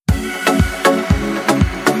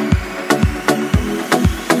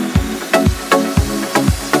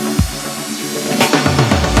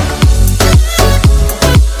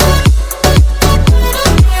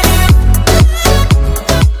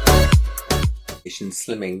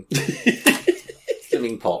Slimming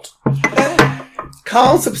pot.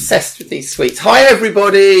 Carl's obsessed with these sweets. Hi,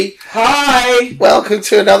 everybody. Hi. Welcome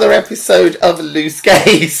to another episode of Loose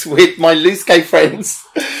Gays with my loose gay friends.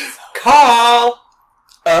 Carl.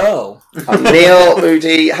 Oh. I'm Neil,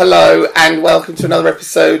 Moody. Hello, and welcome to another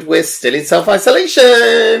episode. We're still in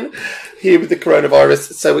self-isolation here with the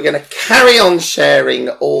coronavirus. So we're going to carry on sharing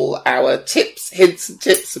all our tips, hints and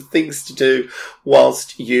tips of things to do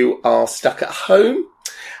whilst you are stuck at home.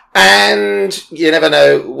 And you never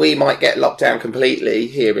know, we might get locked down completely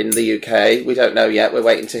here in the UK. We don't know yet. We're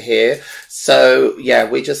waiting to hear. So, yeah,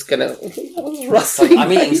 we're just going to... rustling.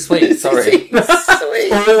 I'm eating sweets, sorry.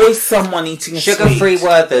 Always someone eating a Sugar-free sweet.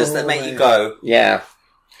 Werthers that make you go. Yeah.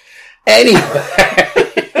 Anyway.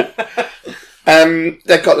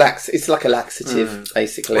 They've got it's like a laxative,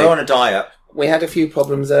 basically. We're on a diet. We had a few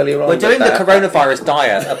problems earlier on. We're doing the coronavirus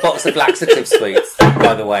diet. A box of laxative sweets,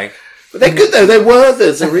 by the way. But they're good though, they're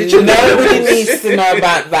Werthers originally. Nobody needs to know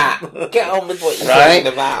about that. Get on with what you're talking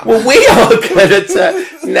about. Well, we are going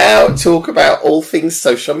to now talk about all things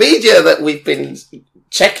social media that we've been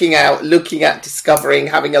checking out, looking at, discovering,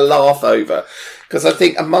 having a laugh over. Because I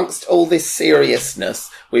think amongst all this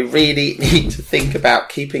seriousness, we really need to think about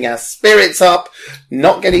keeping our spirits up,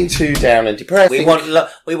 not getting too down and depressed. We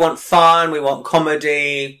want fun, we want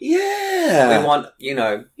comedy. Yeah. We want,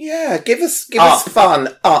 Yeah, give us fun,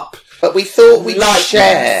 up. But we thought we'd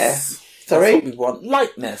share. Sorry? That's what we want.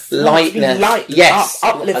 Lightness. Lightness. Yes.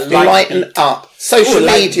 Uplifting. Lighten up. Social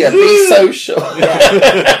media. Be social.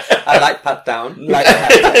 Yeah. I like pat down.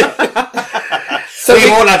 So we've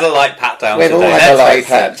all had a light pat down today. We've all had a light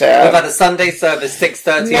pat down. We've had a Sunday service,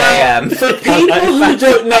 6:30 a.m. For people who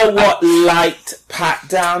don't know what light pat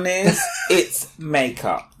down is, it's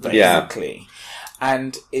makeup, basically. Yeah.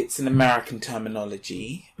 And it's an American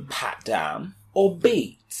terminology, pat down, or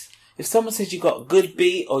beat. If someone says you've got good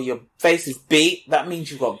beat or your face is beat, that means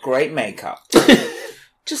you've got great makeup.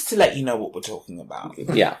 Just to let you know what we're talking about.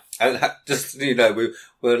 Yeah. Just,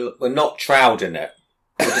 we're not trowed in it.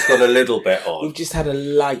 We've just got a little bit on. We've just had a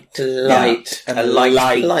light, a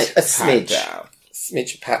smidge. Down.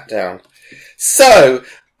 Smidge of pat down. So,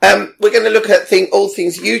 we're going to look at all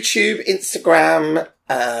things YouTube, Instagram,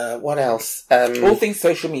 what else? All things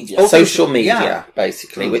social media. Social media,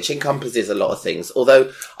 basically, which encompasses a lot of things.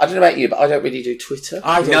 Although, I don't know about you, but I don't really do Twitter.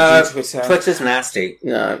 I don't do Twitter. Twitter's nasty.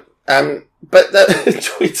 No. But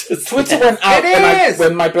Twitter went out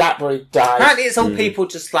when my BlackBerry died. Apparently it's on people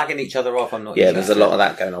just slagging each other off. I'm not there's a lot of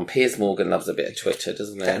that going on. Piers Morgan loves a bit of Twitter,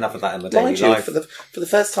 doesn't he? Get enough of that in my daily life. For the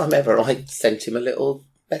first time ever, I sent him a little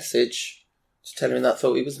message to tell him that I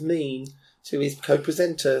thought he was mean to his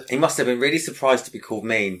co-presenter. He must have been really surprised to be called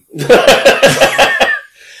mean.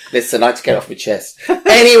 Listen, I had to get off my chest.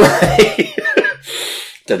 Anyway...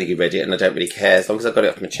 Don't think he read it, and I don't really care as long as I've got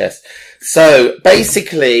it off my chest. So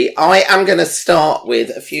basically, I am going to start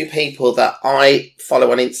with a few people that I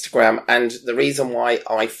follow on Instagram, and the reason why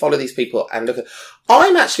I follow these people and look at,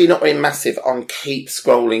 I'm actually not very massive on keep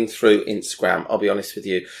scrolling through Instagram, I'll be honest with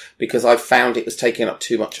you, because I found it was taking up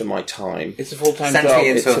too much of my time. It's a full-time job.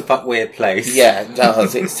 Sends me into a weird place. Yeah, it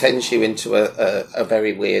does. It sends you into a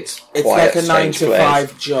very weird, it's quiet, like a 9 to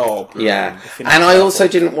 5 job. Yeah. And I also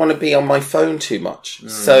didn't want to be on my phone too much.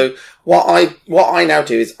 So what I now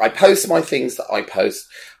do is I post my things that I post,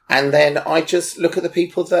 and then I just look at the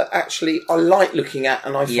people that actually I like looking at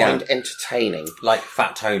and I find entertaining. Like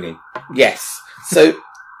Fat Tony. Yes. So,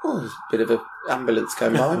 there's a bit of an ambulance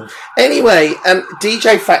going by. Anyway,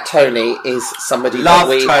 DJ Fat Tony is somebody that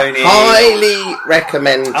we highly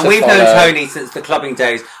recommend to And we've follow. known Tony since the clubbing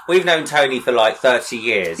days. We've known Tony for like 30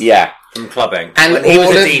 years. Yeah. From clubbing. And when he was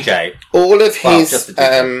a DJ. All of his... just a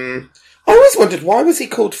DJ. I always wondered, why was he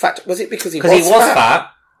called Fat? Was it because he was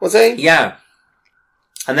fat? Was he? Yeah.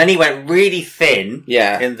 And then he went really thin.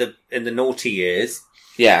 Yeah. In the naughty years.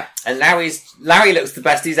 Yeah. And now Larry looks the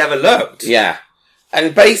best he's ever looked. Yeah.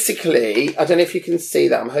 And basically, I don't know if you can see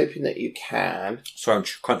that. I'm hoping that you can. Sorry, I'm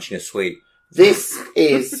crunching a sweet. This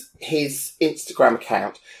is his Instagram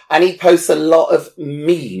account. And he posts a lot of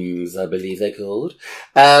memes, I believe they're called.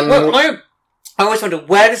 Well, I always wonder,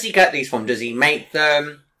 where does he get these from? Does he make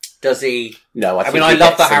them? Does he... No, I mean, I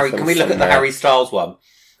love the Harry... Can we look at the Harry Styles one?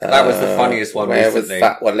 That was the funniest one where recently. Was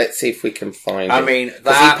that one? Let's see if we can find it. I mean,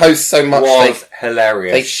 that he posts so much, was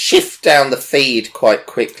hilarious. They shift down the feed quite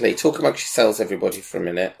quickly. Talk amongst yourselves, everybody, for a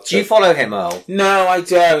minute. Do you follow him, Earl? No, I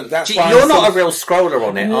don't. You're not a real scroller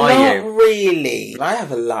on it, are you? Not really. I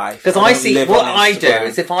have a life. Because I see, what I do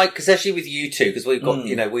is because especially with you two, because we've got,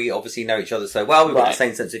 we obviously know each other so well, we've got the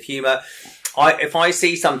same sense of humour. If I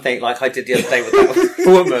see something like I did the other day with that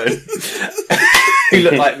woman... who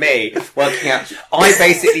look like me working out, I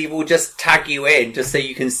basically will just tag you in just so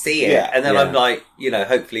you can see it. And then I'm like,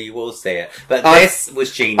 hopefully you will see it. But this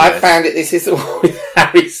was genius. I found it. This is the one with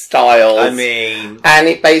Harry Styles. I mean... And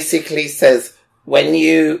it basically says, when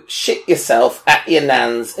you shit yourself at your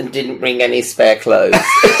nan's and didn't bring any spare clothes.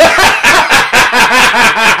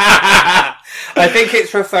 I think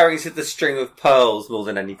it's referring to the string of pearls more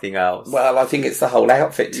than anything else. Well, I think it's the whole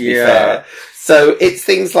outfit, to be fair. So it's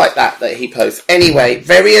things like that he posts. Anyway,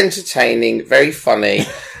 very entertaining, very funny.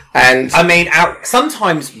 And I mean,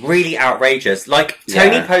 sometimes really outrageous. Like,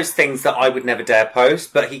 Tony posts things that I would never dare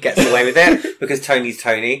post, but he gets away with it because Tony's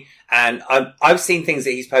Tony. And I've seen things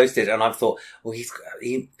that he's posted and I've thought, well,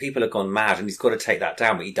 people have gone mad and he's got to take that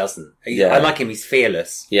down, but he doesn't. I like him. He's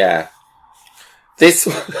fearless. Yeah. This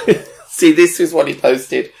is what he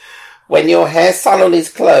posted. When your hair salon is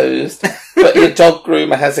closed, but your dog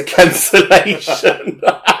groomer has a cancellation.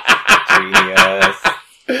 Genius.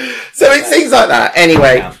 So it's things like that.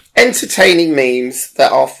 Anyway, entertaining memes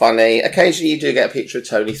that are funny. Occasionally you do get a picture of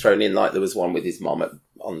Tony thrown in, like there was one with his mum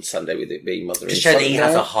on Sunday with it being Mother and Son. To show that he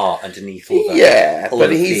has a heart underneath all that. Yeah,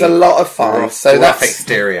 but he's a lot of fun. So that's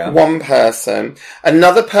exterior. One person.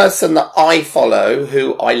 Another person that I follow,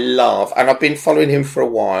 who I love, and I've been following him for a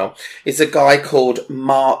while, is a guy called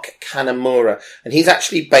Mark Kanamura. And he's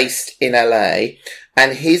actually based in LA.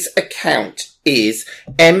 And his account is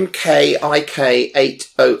MKIK808.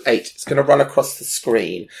 It's going to run across the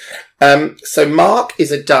screen. So Mark is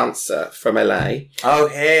a dancer from LA. Oh,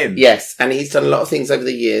 him. Yes, and he's done a lot of things over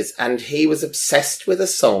the years, and he was obsessed with a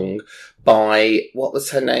song by, what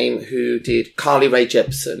was her name, who did Carly Rae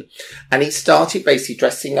Jepsen. And he started basically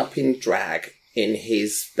dressing up in drag in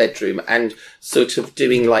his bedroom and sort of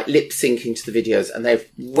doing like lip syncing to the videos, and they're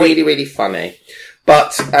really, really funny.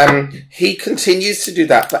 But he continues to do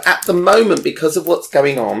that. But at the moment, because of what's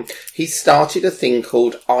going on, he started a thing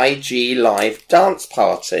called IG Live Dance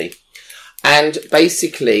Party. And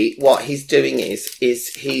basically what he's doing is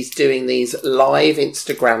he's doing these live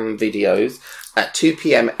Instagram videos at 2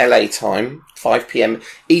 p.m. LA time, 5 p.m.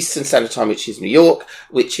 Eastern Standard Time, which is New York,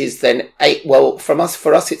 which is then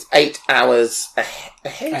for us it's 8 hours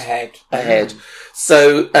ahead.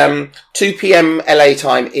 So, 2 p.m. LA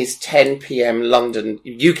time is 10 p.m.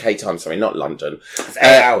 UK time, not London. It's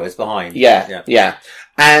 8 hours behind. Yeah.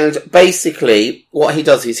 And basically, what he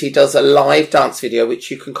does is he does a live dance video,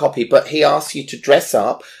 which you can copy, but he asks you to dress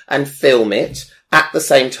up and film it at the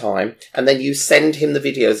same time, and then you send him the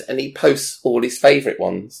videos, and he posts all his favourite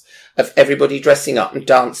ones of everybody dressing up and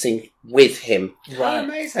dancing with him. Right. Oh,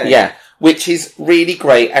 amazing. Yeah, which is really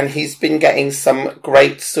great, and he's been getting some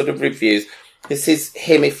great sort of reviews. This is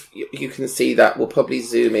him, if you can see that. We'll probably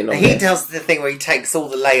zoom in on He does the thing where he takes all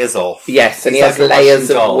the layers off. Yes, and he has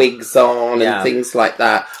layers of wigs on and things like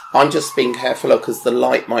that. I'm just being careful because the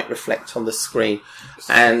light might reflect on the screen.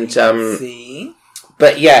 And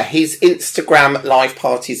but yeah, his Instagram live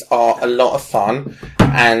parties are a lot of fun,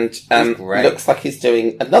 and looks like he's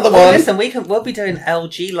doing another one. Listen, we'll be doing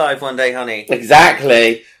LG live one day, honey.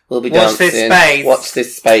 Exactly, we'll be dancing. Watch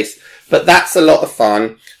this space. But that's a lot of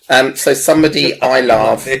fun. So somebody I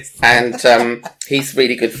love, and he's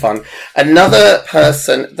really good fun. Another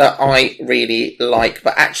person that I really like,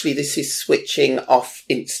 but actually this is switching off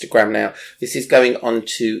Instagram now. This is going on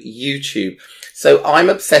to YouTube. So I'm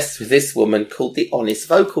obsessed with this woman called The Honest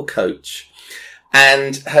Vocal Coach.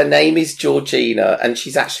 And her name is Georgina, and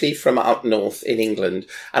she's actually from up north in England.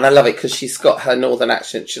 And I love it because she's got her northern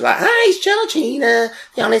accent. She's like, "Hi, it's Georgina,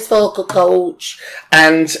 the honest vocal coach."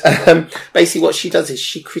 And basically what she does is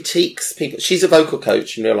she critiques people. She's a vocal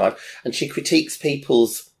coach in real life, and she critiques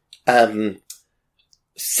people's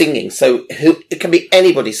singing. So it can be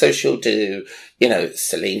anybody. So she'll do,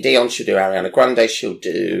 Celine Dion, she'll do Ariana Grande, she'll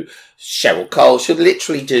do Cheryl Cole, she'll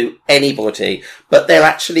literally do anybody, but they're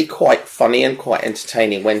actually quite funny and quite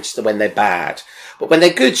entertaining when they're bad. But when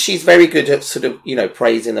they're good, she's very good at sort of,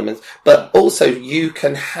 praising them. But also you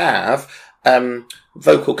can have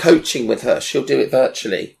vocal coaching with her. She'll do it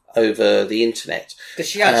virtually over the internet. Does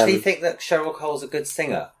she actually think that Cheryl Cole's a good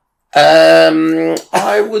singer?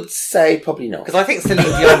 I would say probably not. Because I think Celine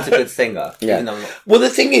Dion's a good singer. Yeah. Well, the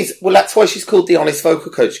thing is, that's why she's called the honest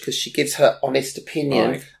vocal coach, because she gives her honest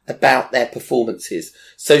opinion about their performances.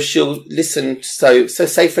 So she'll listen. So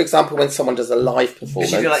say, for example, when someone does a live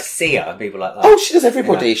performance. She do like Sia and people like that. Oh, she does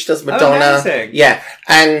everybody. Yeah. She does Madonna. Oh, yeah.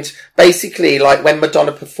 And basically, like when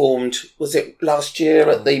Madonna performed, was it last year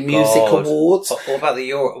at the Music Awards? What about the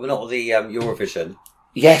Eurovision?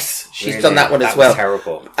 Yes, she's done that one as well.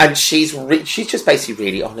 Terrible. And she's just basically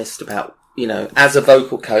really honest about, as a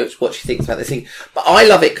vocal coach, what she thinks about this thing. But I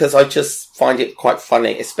love it because I just find it quite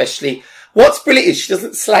funny, especially What's brilliant is she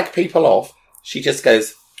doesn't slag people off. She just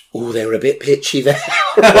goes, oh, they were a bit pitchy there.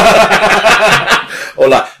 Or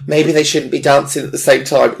like, maybe they shouldn't be dancing at the same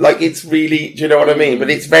time. Like, it's really, do you know what I mean? But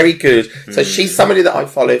it's very good. So she's somebody that I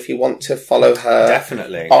follow if you want to follow her.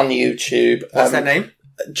 Definitely. On YouTube. What's her name?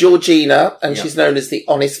 Georgina, and she's known as the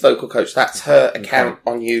Honest Vocal Coach. That's her account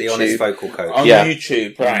on YouTube. The Honest Vocal Coach. On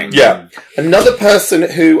YouTube, right. Yeah. Another person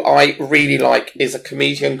who I really like is a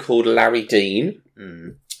comedian called Larry Dean,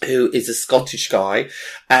 who is a Scottish guy,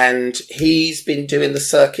 and he's been doing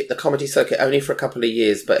the comedy circuit only for a couple of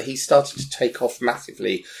years, but he started to take off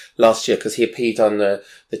massively last year because he appeared on the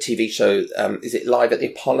TV show, is it Live at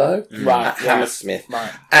the Apollo? Right. At Hammersmith.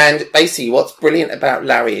 Right. And basically what's brilliant about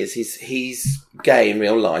Larry is he's gay in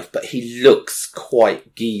real life, but he looks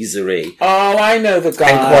quite geezery. Oh, I know the guy.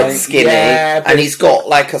 And quite skinny. Yeah, and he's got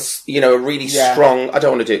like a really strong, I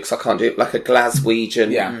don't want to do it because I can't do it, like a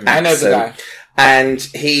Glaswegian Yeah, I know the guy. And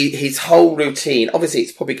his whole routine, obviously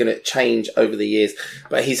it's probably going to change over the years,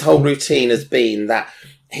 but his whole routine has been that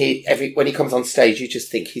when he comes on stage, you just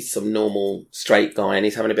think he's some normal straight guy and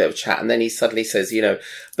he's having a bit of a chat. And then he suddenly says,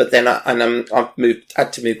 but then I've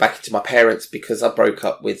had to move back into my parents because I broke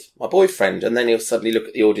up with my boyfriend. And then he'll suddenly look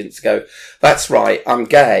at the audience and go, that's right, I'm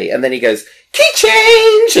gay. And then he goes, key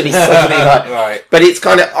change! And he's suddenly like, right. But it's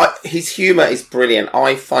kind of, his humour is brilliant.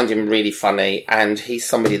 I find him really funny, and he's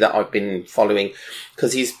somebody that I've been following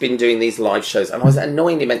because he's been doing these live shows. And I was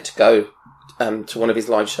annoyingly meant to go to one of his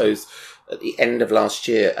live shows at the end of last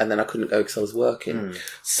year, and then I couldn't go because I was working.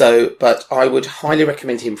 So, but I would highly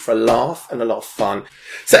recommend him for a laugh and a lot of fun.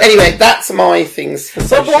 So anyway, that's my things for But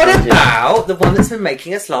social what media. about the one that's been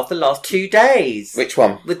making us laugh the last 2 days? Which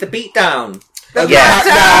one? With the beatdown. The Yeah.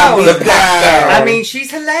 Packdown. The Packdown. I mean, she's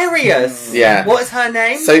hilarious. Yeah. What is her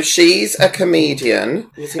name? So she's a comedian.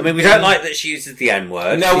 I mean, we don't like that she uses the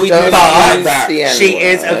N-word. No, we Don't do But use that. the she N-word.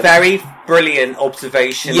 is a very brilliant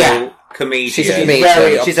observational Yeah. comedian. She's a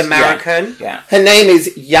comedian. She's American. Yeah. Her name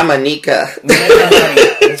is Yamanika.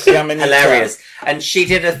 It's Hilarious. And she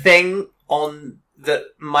did a thing on that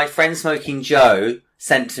my friend Smoking Joe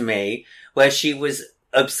sent to me where she was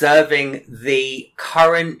observing the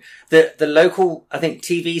the local, I think,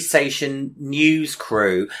 TV station news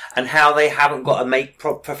crew and how they haven't got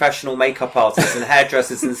a professional makeup artists and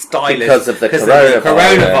hairdressers and stylists Because of the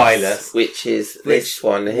coronavirus. Which is this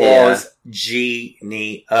one here. Was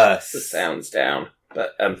genius. The sound's down.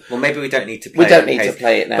 But well, maybe we don't need to play we don't need to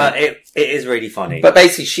play it now. But it is really funny. But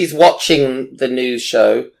basically, she's watching the news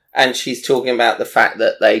show and she's talking about the fact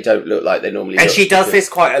that they don't look like they normally and look. she does this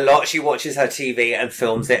quite a lot. She watches her TV and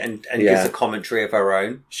films it and Yeah. gives a commentary of her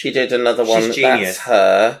own. She did another one. She's genius. That's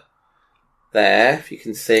her. There, if you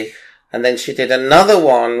can see. And then she did another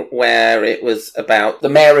one where it was about the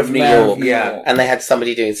mayor of New York. Yeah. And they had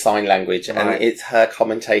somebody doing sign language. Right. And it's her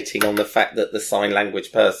commentating on the fact that the sign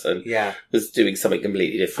language person Yeah. was doing something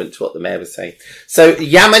completely different to what the mayor was saying. So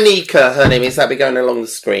Yamanika, her name is, that'll be going along the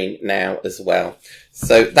screen now as well.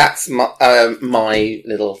 So that's my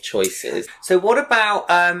little choices. So what about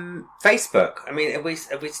Facebook? I mean, are we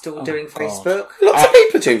still doing Facebook? Lots of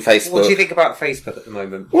people doing Facebook. What do you think about Facebook at the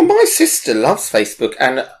moment? Well, my sister loves Facebook,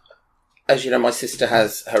 and as you know, my sister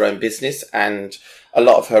has her own business, and a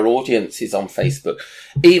lot of her audience is on Facebook.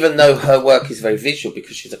 Even though her work is very visual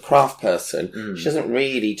because she's a craft person, she doesn't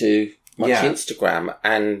really do much Instagram,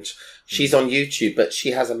 and she's on YouTube, but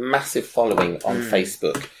she has a massive following on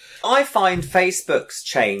Facebook. I find Facebook's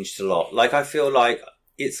changed a lot. Like, I feel like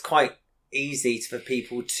it's quite easy for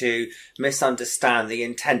people to misunderstand the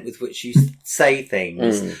intent with which you say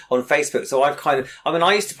things on Facebook. So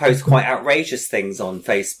I used to post quite outrageous things on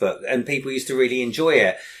Facebook and people used to really enjoy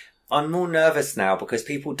it. I'm more nervous now because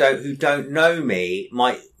people who don't know me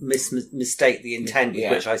might mistake the intent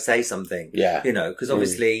with which I say something. Yeah. You know, because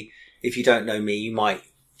obviously if you don't know me, you might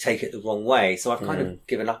take it the wrong way. So I've kind of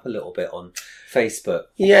given up a little bit on Facebook.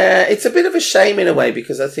 Yeah, it's a bit of a shame in a way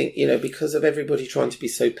because I think, because of everybody trying to be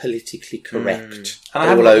so politically correct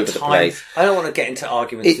all over the place. I don't want to get into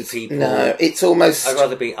arguments with people. No, it's almost... I'd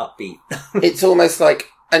rather be upbeat. It's almost like...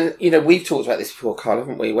 And, we've talked about this before, Carl,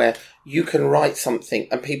 haven't we? Where you can write something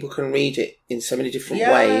and people can read it in so many different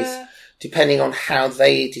ways, depending on how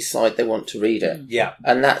they decide they want to read it. Yeah.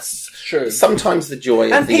 And that's true. Sometimes the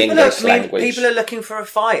joy of the English language. People are looking for a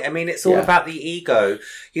fight. I mean, it's all about the ego.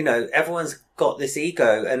 Everyone's got this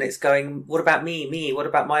ego and it's going, what about me? What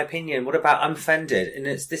about my opinion? What about I'm offended? And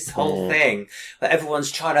it's this whole thing where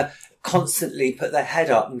everyone's trying to constantly put their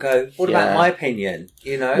head up and go, what about my opinion?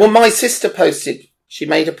 Well, my sister posted, she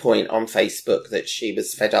made a point on Facebook that she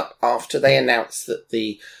was fed up after they announced that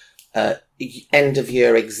the end of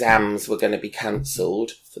year exams were going to be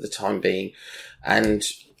cancelled for the time being. And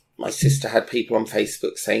my sister had people on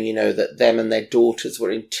Facebook saying, you know, that them and their daughters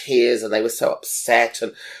were in tears and they were so upset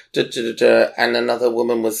and and another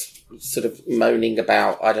woman was sort of moaning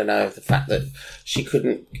about, I don't know, the fact that she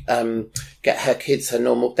couldn't get her kids their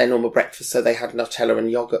normal breakfast, so they had Nutella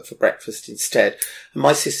and yogurt for breakfast instead. And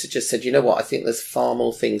my sister just said, you know what, I think there's far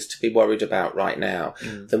more things to be worried about right now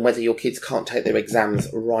than whether your kids can't take their exams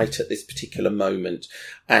right at this particular moment.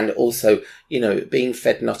 And also, you know, being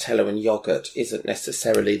fed Nutella and yogurt isn't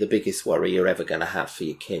necessarily the biggest worry you're ever going to have for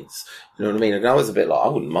your kids. You know what I mean? And I was a bit like, I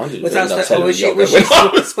wouldn't mind it. Was she saying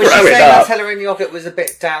Nutella and yogurt was a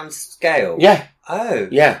bit downscale? Yeah. Oh.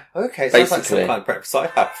 Yeah. Okay, so that's like some kind of breakfast I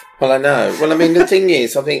have. Well, I know. Well, I mean, the thing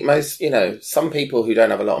is, I think most, you know, some people who don't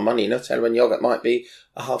have a lot of money, Nutella and yogurt might be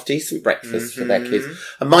a half-decent breakfast for their kids.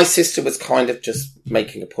 And my sister was kind of just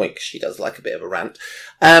making a point, because she does like a bit of a rant,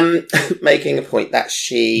 making a point that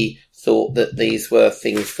she thought that these were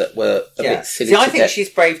things that were a bit silly. See, I think she's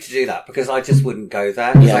brave to do that, because I just wouldn't go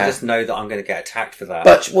there. Because I just know that I'm going to get attacked for that.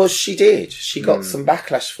 But, well, she did. She got some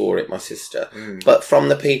backlash for it, my sister. But from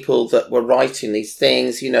the people that were writing these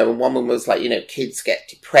things, you know, and one woman was like, you know, kids get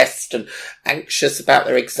depressed and anxious about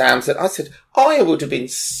their exams. And I said, I would have been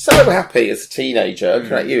so happy as a teenager,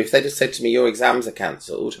 looking at you, if they'd have said to me, your exams are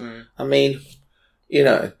cancelled. I mean, you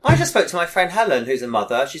know. I just spoke to my friend Helen, who's a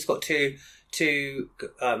mother. She's got two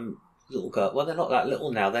little girls. Well, they're not that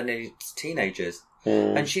little now. They're nearly teenagers.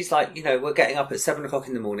 And she's like, you know, we're getting up at 7:00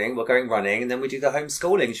 in the morning, we're going running, and then we do the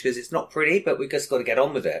homeschooling. She goes, it's not pretty, but we just got to get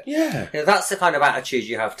on with it. Yeah. You know, that's the kind of attitude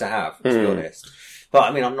you have, to be honest. But,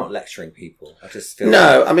 I mean, I'm not lecturing people. I just feel...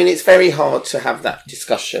 No, I mean, it's very hard to have that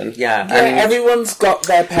discussion. Yeah. Everyone's got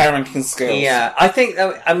their parenting skills. Yeah. I think,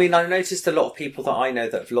 I mean, I noticed a lot of people that I know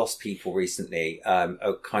that have lost people recently are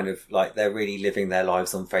kind of like, they're really living their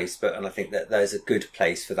lives on Facebook. And I think that there's a good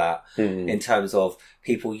place for that in terms of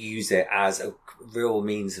people use it as a real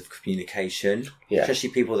means of communication,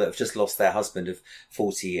 especially people that have just lost their husband of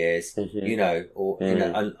 40 years, you know, or, you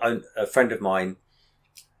know, a friend of mine,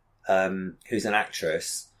 who's an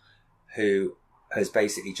actress who has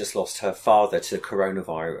basically just lost her father to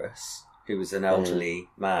coronavirus, who was an elderly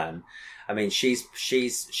man. I mean, she's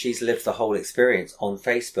lived the whole experience on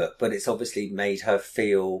Facebook, but it's obviously made her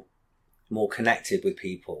feel more connected with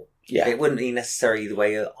people. Yeah. It wouldn't be necessarily the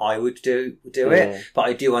way I would do it, but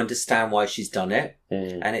I do understand why she's done it.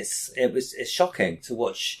 And it's shocking to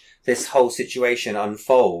watch this whole situation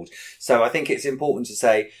unfold. So I think it's important to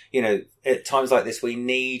say, you know, at times like this, we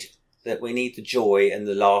need the joy and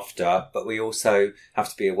the laughter, but we also have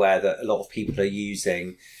to be aware that a lot of people are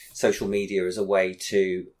using social media as a way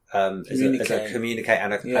to communicate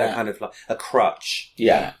and a kind of like a crutch.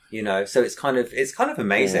 Yeah. You know, so it's kind of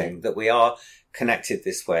amazing that we are connected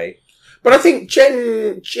this way. But I think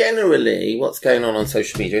generally what's going on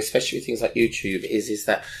social media, especially with things like YouTube, is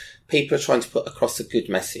that people are trying to put across a good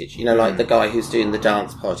message. You know, like the guy who's doing the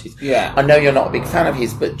dance parties. Yeah. I know you're not a big fan of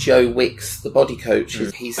his, but Joe Wicks, the body coach,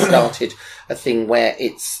 he's started a thing where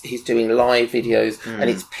he's doing live videos and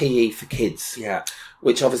it's PE for kids. Yeah.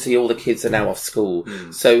 Which obviously all the kids are now off school.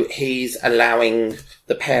 So he's allowing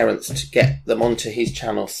the parents to get them onto his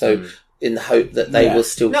channel. So in the hope that they will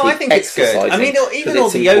still keep I think it's good. I mean, even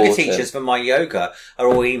all the yoga teachers for my yoga are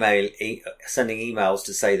all sending emails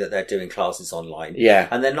to say that they're doing classes online. Yeah.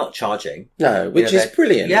 And they're not charging. No, which is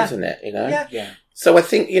brilliant, isn't it? You know? Yeah. Yeah. So I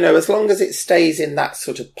think, you know, as long as it stays in that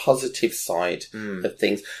sort of positive side of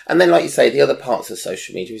things. And then, like you say, the other parts of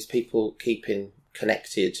social media is people keeping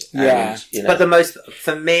connected. Yeah. And, you know. But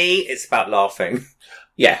for me, it's about laughing.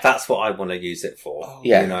 Yeah. That's what I want to use it for. Oh,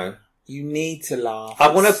 yeah. You know? You need to laugh. I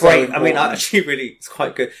want to break. I mean, actually, really, it's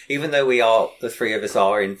quite good. Even though the three of us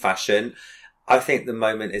are in fashion, I think the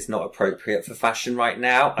moment is not appropriate for fashion right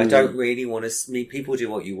now. I don't really want to. People do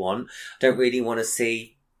what you want. I don't really want to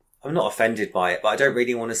see. I'm not offended by it, but I don't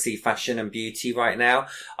really want to see fashion and beauty right now.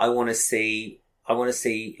 I want to see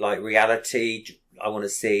like reality. I want to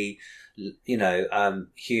see, you know,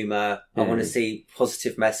 humor. I want to see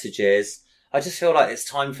positive messages. I just feel like it's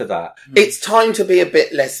time for that. It's time to be a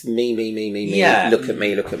bit less me. Yeah. Look at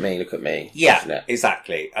me. Yeah,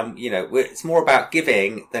 exactly. You know, it's more about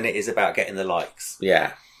giving than it is about getting the likes.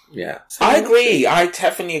 Yeah. Yeah. I agree. I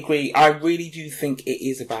definitely agree. I really do think it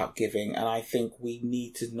is about giving, and I think we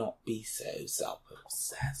need to not be so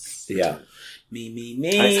self-obsessed. Yeah. Me. And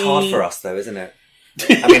it's hard for us though, isn't it?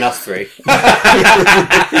 I mean, us three.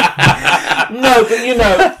 No, but you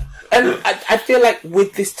know, and I feel like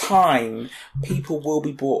with this time, people will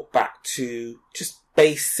be brought back to just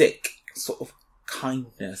basic sort of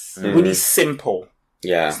kindness. Really simple.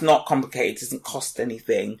 Yeah. It's not complicated. It doesn't cost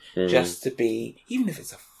anything just to be, even if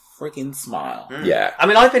it's a friggin' smile. Yeah. I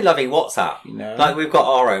mean, I've been loving WhatsApp. You know? Like, we've got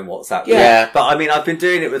our own WhatsApp. Yeah. But I mean, I've been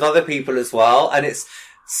doing it with other people as well, and it's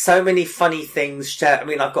so many funny things shared. I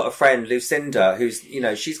mean, I've got a friend, Lucinda, who's,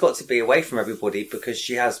 she's got to be away from everybody because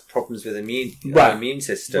she has problems with immune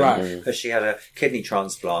system because she had a kidney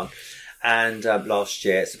transplant. And last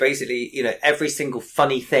year, so basically, every single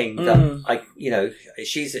funny thing that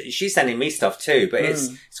she's sending me stuff too. But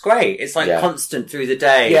it's great. It's like constant through the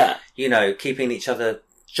day. Yeah. Keeping each other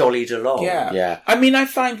jollied along. Yeah, yeah. I mean, I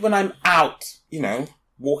find when I'm out,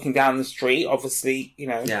 walking down the street, obviously,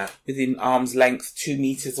 within arm's length, 2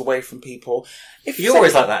 meters away from people. If you're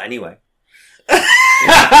always like that anyway.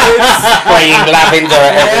 Spraying lavender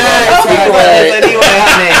at everyone. Anyway,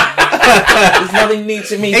 honey. There's nothing new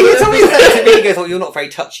to me. He always said to me, he goes, "Well, you're not very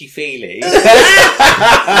touchy-feely."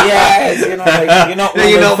 Yes, you're not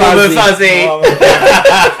woman fuzzy. But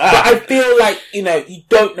I feel like, you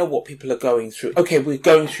don't know what people are going through. Okay, we're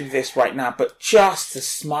going through this right now, but just to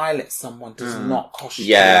smile at someone does not cost you.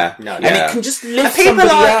 Yeah. No. And it can just lift people somebody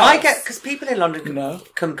else. I get, because people in London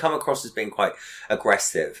can come across as being quite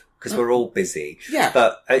aggressive. Because we're all busy. Yeah.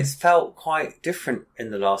 But it's felt quite different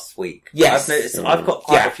in the last week. Yes. I've noticed, I've got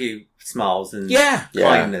quite a few smiles and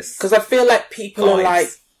kindness. Because I feel like people vibes. are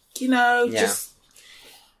like, just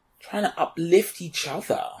trying to uplift each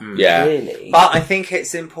other. Yeah. Really. But I think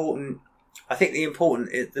it's important. I think the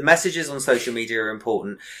messages on social media are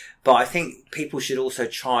important. But I think people should also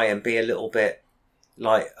try and be a little bit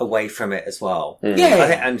away from it as well. Yeah. I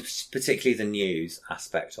think, and particularly the news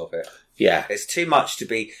aspect of it. Yeah. It's too much to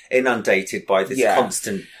be inundated by this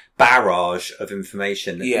constant barrage of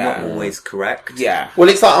information that's not always correct. Yeah. Well,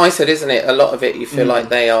 it's like I said, isn't it? A lot of it, you feel like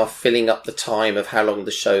they are filling up the time of how long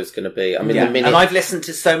the show's going to be. I mean, the minute... And I've listened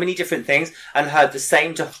to so many different things and heard the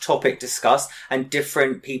same topic discussed and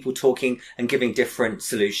different people talking and giving different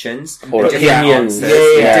solutions. Or different opinions.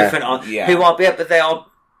 Different who are, but they are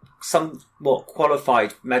somewhat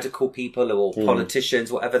qualified medical people or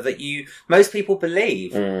politicians, whatever, that most people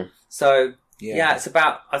believe. So, it's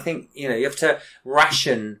about, I think, you have to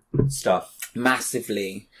ration stuff.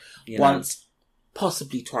 Massively. Once,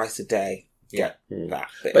 possibly twice a day. Get that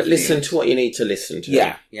bit. But listen to what you need to listen to.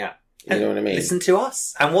 Yeah. Yeah. You know what I mean? Listen to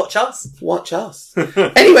us and watch us. Watch us.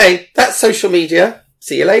 Anyway, that's social media.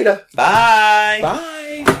 See you later. Bye.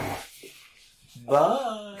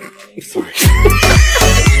 Bye. Sorry.